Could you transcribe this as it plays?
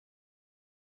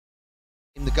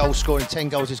The goal scoring, 10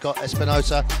 goals he's got,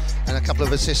 Espinosa, and a couple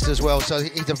of assists as well. So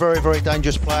he's a very, very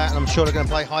dangerous player, and I'm sure they're going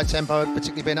to play high tempo,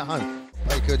 particularly being at home.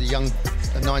 Baker, the young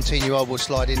 19-year-old, will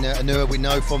slide in there. Anua, we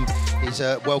know from his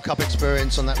World Cup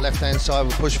experience on that left-hand side,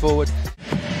 will push forward.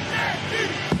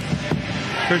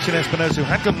 Christian Espinosa, who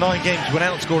had done 9 games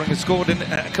without scoring, has scored in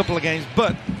a couple of games,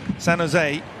 but San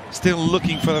Jose still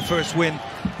looking for the first win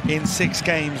in 6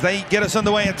 games. They get us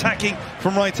underway, attacking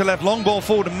from right to left. Long ball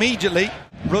forward immediately.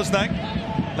 Rusnak,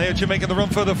 Leo Chu making the run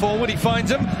further forward. He finds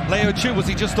him. Leo Chu, was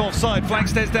he just offside? Flag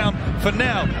stays down for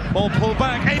now. Ball pulled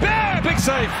back. Hebert, big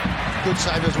save. Good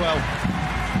save as well.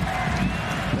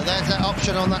 But there's that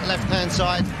option on that left-hand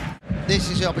side. This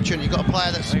is the opportunity. You've got a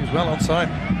player that's... He was well onside.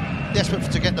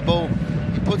 Desperate to get the ball.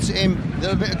 He puts it in, a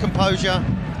little bit of composure,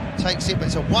 takes it, but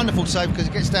it's a wonderful save because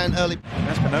it gets down early.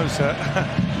 Espinosa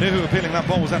knew who appealing that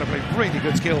ball was out of play. Really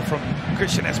good skill from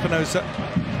Christian Espinosa.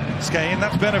 Skein,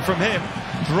 that's better from him.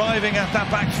 Driving at that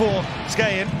back 4.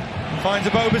 Skein finds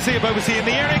Abobasi in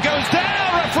the air. It goes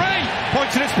down. Referee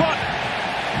points to the spot.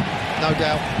 No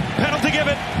doubt. Penalty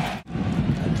given.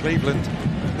 Cleveland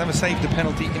never saved a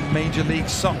penalty in Major League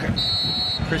Soccer.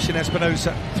 Christian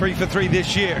Espinosa, 3 for 3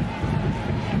 this year.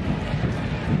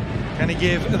 Can he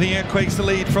give the Earthquakes the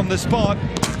lead from the spot?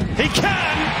 He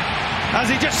can! As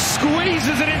he just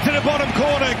squeezes it into the bottom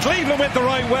corner. Cleveland went the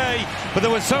right way, but there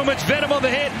was so much venom on the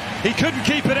hit, he couldn't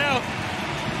keep it out.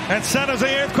 And San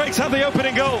Jose Earthquakes have the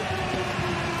opening goal.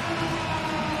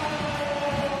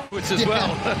 As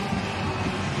well.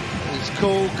 It's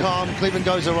cool, calm. Cleveland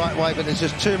goes the right way, but there's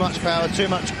just too much power, too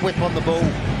much whip on the ball.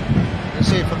 You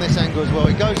see it from this angle as well.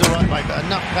 He goes the right way, but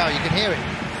enough power, you can hear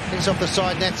it. It's off the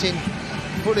side netting,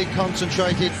 fully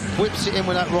concentrated, whips it in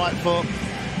with that right foot.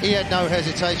 He had no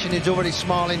hesitation, he's already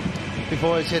smiling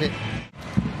before he's hit it.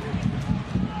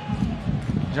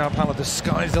 João Paulo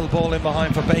disguised the ball in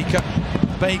behind for Baker.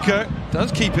 Baker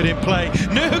does keep it in play.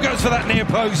 Nuhu goes for that near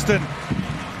post, and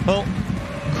well,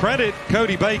 credit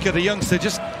Cody Baker, the youngster,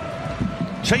 just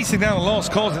chasing down a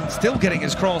lost cause and still getting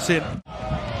his cross in.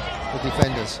 The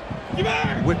defenders.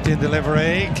 Whipped in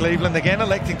delivery. Cleveland again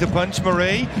electing to punch.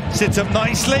 Marie sits up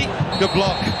nicely. Good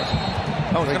block.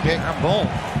 Oh, it's going to be a handball.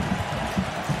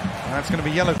 That's going to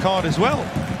be yellow card as well.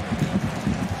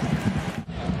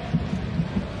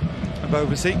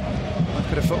 Abobasi, a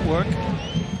bit of footwork.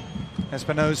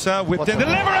 Espinosa whipped in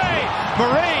delivery.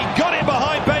 Marie got it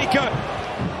behind Baker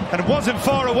and wasn't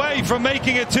far away from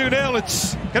making it 2-0.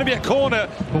 It's going to be a corner,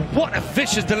 but what a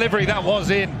vicious delivery that was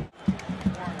in.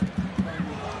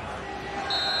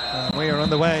 We are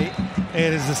underway.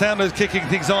 It is the Sounders kicking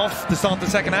things off to start the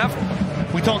second half.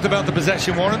 We talked about the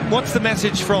possession, Warren. What's the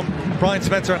message from Brian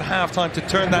Spencer at halftime to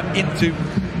turn that into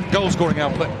goal-scoring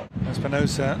output?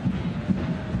 Espinosa,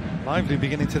 lively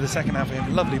beginning to the second half.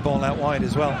 Lovely ball out wide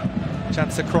as well.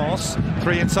 Chance to cross.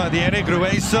 3 inside the area.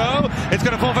 Grueso. It's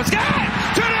going to fall for Sky.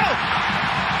 2-0!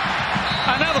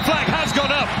 And now the flag has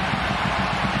gone up.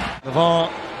 The VAR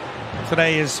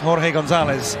today is Jorge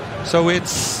Gonzalez. So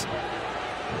it's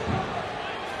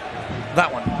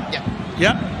that one. Yeah.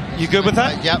 Yeah. You good with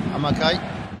that? Yep, I'm okay.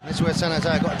 This is where San Jose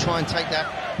have got to try and take that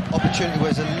opportunity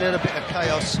where there's a little bit of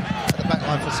chaos at the back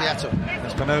line for Seattle.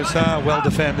 Espinosa, well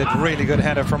defended, really good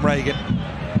header from Reagan.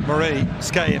 Marie,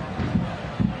 Skein.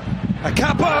 A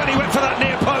capo, and he went for that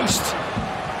near post.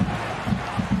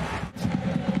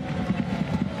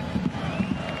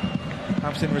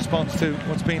 Perhaps in response to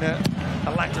what's been a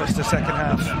lackluster second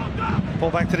half. Ball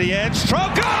back to the edge.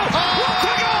 Strong goal! Oh! What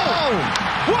a goal!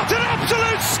 What an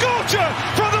absolute scorcher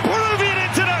from the Peruvian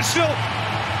international!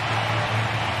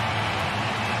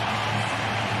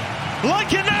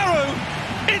 Like an arrow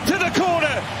into the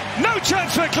corner. No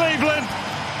chance for Cleveland.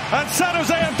 And San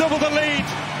Jose have doubled the lead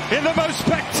in the most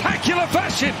spectacular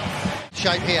fashion.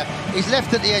 Shape here. He's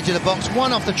left at the edge of the box,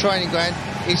 one off the training ground.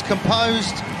 He's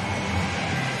composed.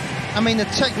 I mean, the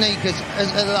technique is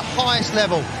at the highest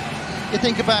level. You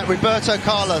think about Roberto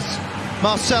Carlos,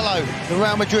 Marcelo, the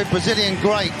Real Madrid Brazilian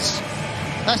greats.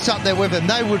 That's up there with them.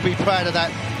 They would be proud of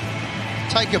that.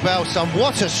 Take a bell, son.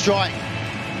 What a strike.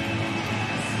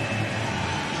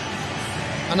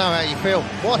 I know how you feel.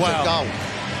 What a goal.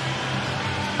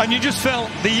 And you just felt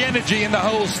the energy in the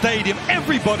whole stadium.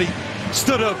 Everybody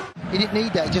stood up. He didn't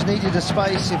need that. He just needed a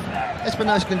space. If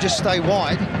Espinosa can just stay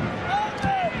wide,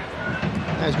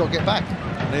 now he's got to get back.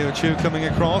 Leo Chu coming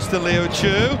across to Leo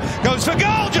Chu. Goes for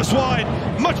goal, just wide.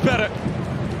 Much better.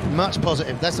 Much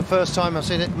positive. That's the first time I've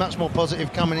seen it. Much more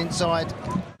positive coming inside.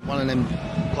 One of them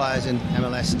players in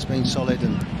MLS that's been solid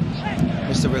and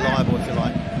Mr. Reliable, if you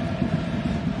like.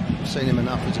 I've seen him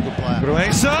enough. He's a good player.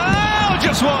 Grueso,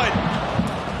 just wide.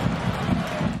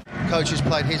 Coach has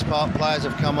played his part. Players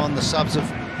have come on. The subs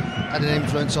have had an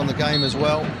influence on the game as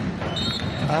well.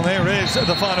 And there is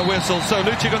the final whistle. So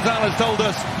Luchi Gonzalez told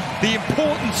us the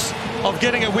importance of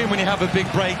getting a win when you have a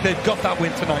big break. They've got that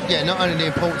win tonight. Yeah, not only the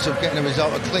importance of getting a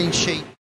result, a clean sheet.